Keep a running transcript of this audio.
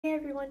Hey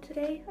everyone,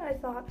 today I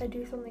thought I'd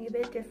do something a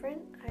bit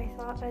different. I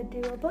thought I'd do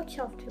a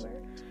bookshelf tour.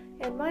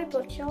 And my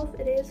bookshelf,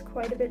 it is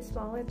quite a bit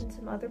smaller than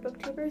some other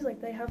booktubers.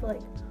 Like, they have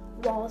like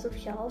walls of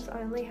shelves.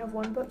 I only have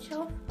one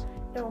bookshelf,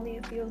 and only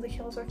a few of the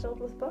shelves are filled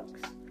with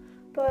books.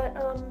 But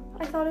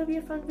I thought it would be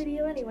a fun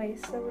video anyway,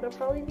 so it'll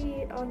probably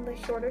be on the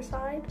shorter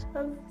side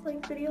of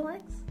like video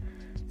lengths.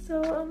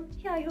 So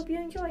yeah, I hope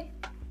you enjoy.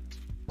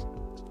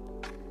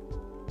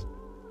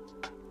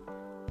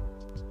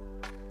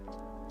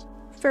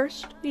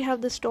 First, we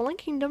have The Stolen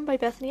Kingdom by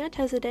Bethany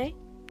Atezadeh,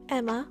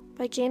 Emma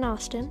by Jane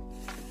Austen,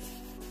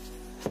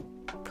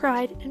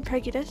 Pride and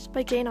Prejudice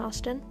by Jane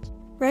Austen,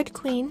 Red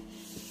Queen,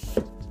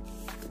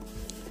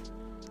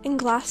 and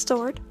Glass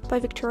Sword by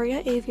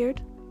Victoria Aveyard,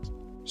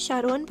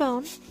 Shadow and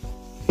Bone,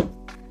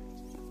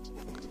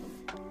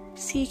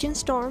 Siege and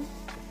Storm,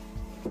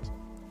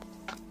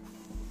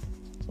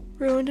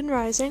 Ruined and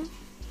Rising,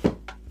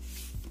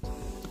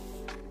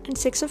 and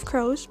Six of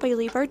Crows by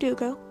Leigh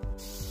Bardugo,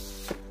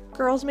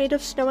 Girls Made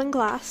of Snow and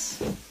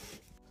Glass,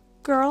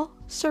 Girl,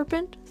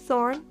 Serpent,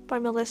 Thorn by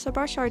Melissa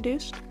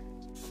Barshardust,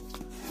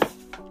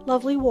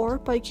 Lovely War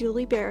by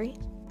Julie Berry,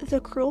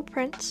 The Cruel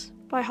Prince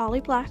by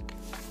Holly Black,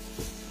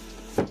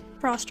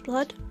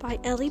 Frostblood by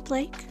Ellie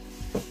Blake,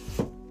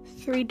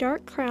 Three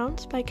Dark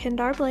Crowns by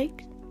Kendar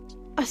Blake,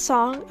 A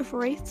Song of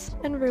Wraiths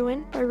and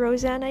Ruin by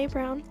Roseanne A.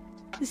 Brown,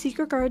 The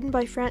Secret Garden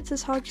by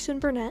Frances Hodgson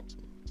Burnett,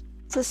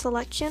 The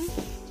Selection,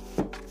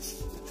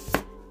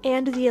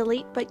 and The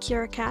Elite by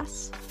Kiera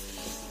Cass,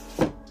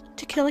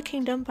 To Kill a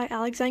Kingdom by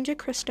Alexandra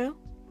Christo,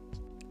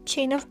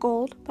 Chain of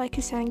Gold by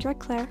Cassandra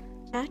Clare,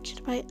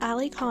 Matched by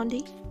Ali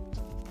Condi,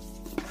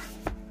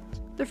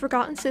 The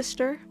Forgotten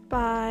Sister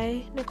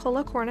by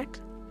Nicola Cornick,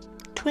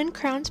 Twin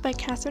Crowns by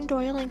Catherine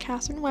Doyle and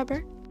Catherine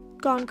Weber,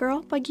 Gone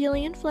Girl by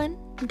Gillian Flynn,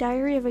 and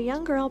Diary of a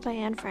Young Girl by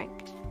Anne Frank.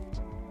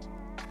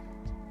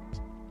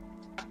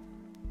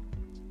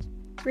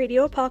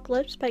 Radio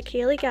Apocalypse by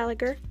Kaylee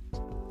Gallagher,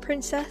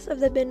 Princess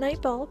of the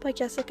Midnight Ball by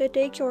Jessica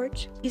Day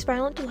George, These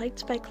Violent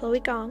Delights by Chloe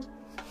Gong,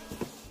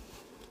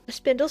 A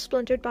Spindle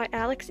Splintered by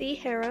Alex E.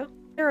 Harrow,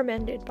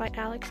 Aramended by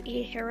Alex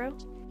E. Harrow,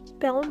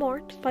 Bella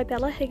Mort by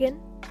Bella Higgin,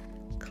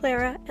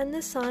 Clara and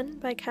the Sun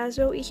by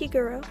Kazuo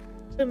Ishiguro,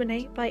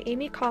 Illuminate by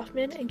Amy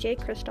Kaufman and Jay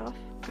Kristoff,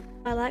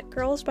 Lilac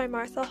Girls by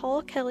Martha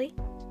Hall Kelly,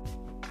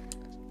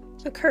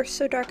 A Curse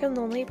So Dark and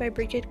Lonely by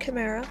Bridget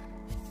Camara,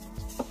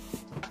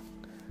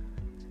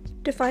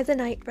 Defy the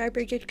Night by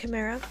Bridget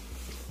Camara,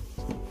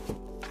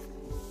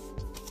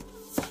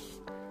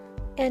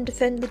 and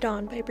Defend the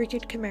Dawn by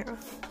Bridget Camara.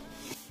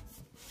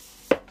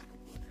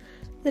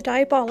 The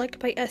Diabolic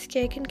by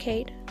S.J.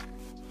 Kincaid,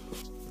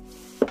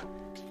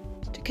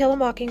 To Kill a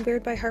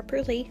Mockingbird by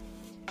Harper Lee,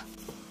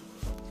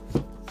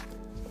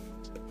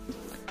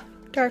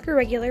 Dark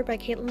Irregular by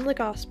Caitlin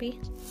Legospie,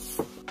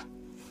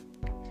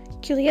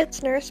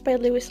 Juliet's Nurse by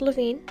Louis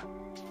Levine,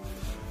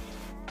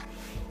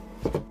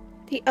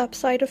 The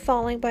Upside of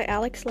Falling by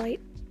Alex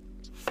Light,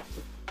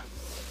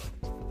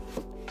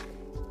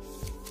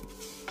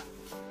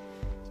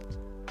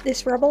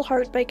 This Rebel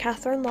Heart by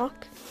Catherine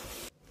Locke,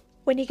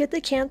 When You Get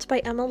the Chance by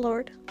Emma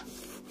Lord,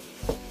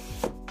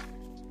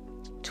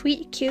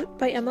 Tweet Cute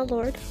by Emma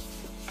Lord,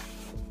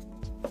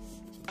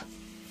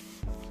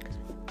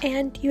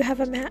 and You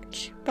Have a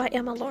Match by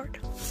Emma Lord,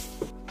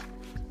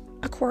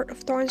 A Court of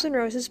Thorns and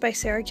Roses by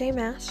Sarah J.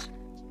 Maas,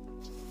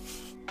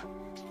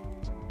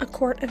 A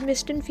Court of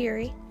Mist and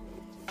Fury,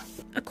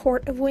 A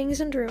Court of Wings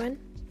and Ruin,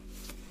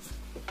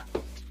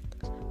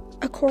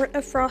 A Court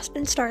of Frost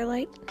and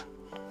Starlight,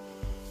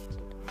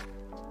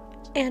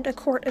 and A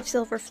Court of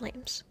Silver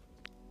Flames.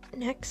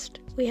 Next,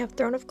 we have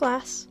Throne of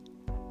Glass,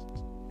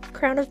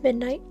 Crown of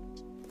Midnight,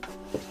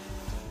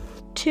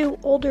 two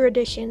older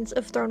editions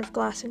of Throne of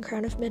Glass and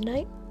Crown of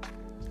Midnight,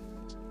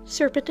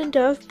 Serpent and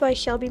Dove by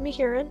Shelby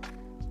Mahurin,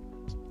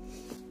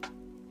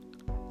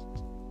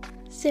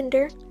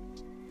 Cinder,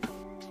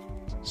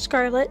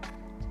 Scarlet,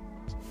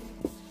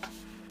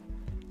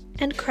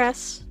 and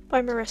Cress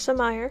by Marissa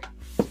Meyer,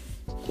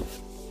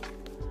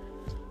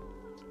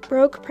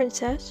 Rogue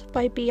Princess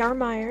by B.R.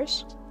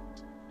 Myers,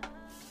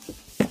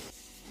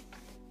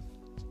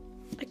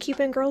 A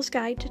Cuban Girl's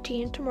Guide to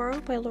Tea and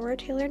Tomorrow by Laura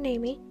Taylor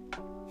Namey,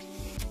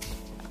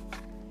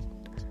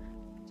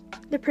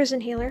 The Prison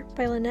Healer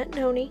by Lynette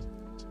Noni,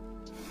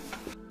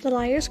 The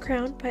Liar's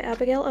Crown by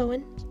Abigail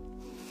Owen,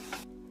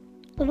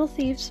 Little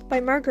Thieves by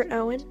Margaret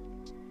Owen,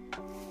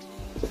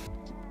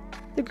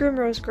 The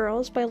Grimrose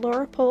Girls by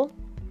Laura Pohl,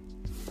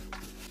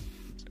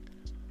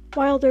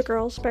 Wilder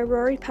Girls by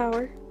Rory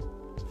Power,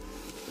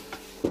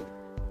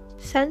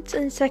 Sense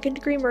and Second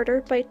Degree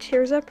Murder by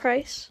Tirzah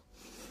Price,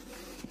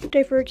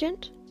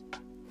 Divergent,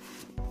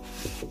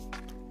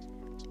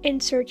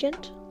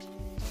 Insurgent,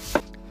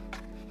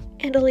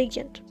 and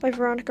Allegiant by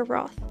Veronica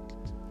Roth,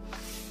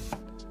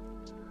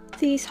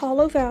 These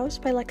Hollow Vows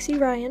by Lexi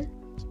Ryan,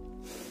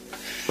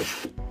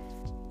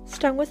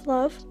 Stung with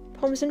Love,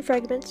 Poems and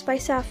Fragments by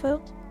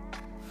Sappho,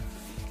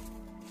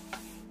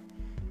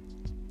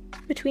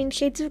 Between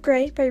Shades of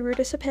Grey by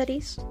Ruta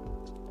Sepetys,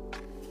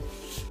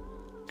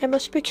 I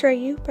Must Betray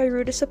You by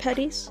Ruta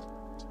Sepetys,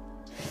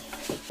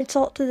 and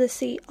Salt to the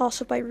Sea,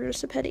 also by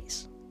Ruta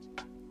Sepetys.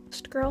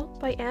 Ghost Girl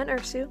by Anne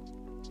Ursu.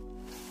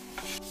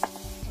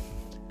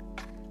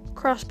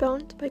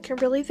 Crossbones by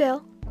Kimberly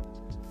Vale.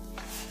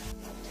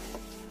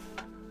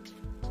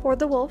 For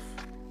the Wolf.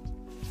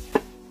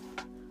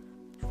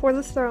 For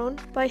the Throne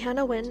by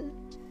Hannah Winton.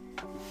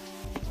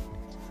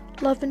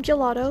 Love and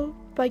Gelato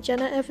by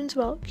Jenna Evans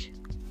Welch.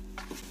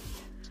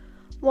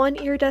 One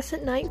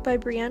Iridescent Night by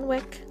Brianne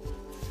Wick.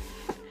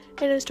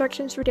 And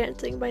Instructions for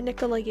Dancing by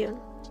Nicola Yoon.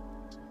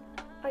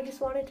 I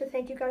just wanted to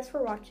thank you guys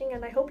for watching,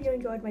 and I hope you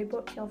enjoyed my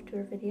bookshelf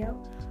tour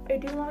video. I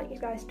do want you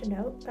guys to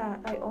note that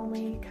I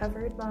only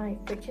covered my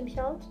fiction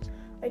shelves.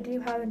 I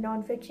do have a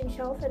non-fiction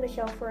shelf and a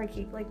shelf where I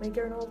keep like my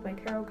journals, my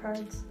tarot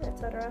cards,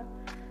 etc.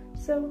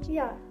 So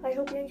yeah, I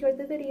hope you enjoyed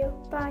the video.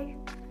 Bye!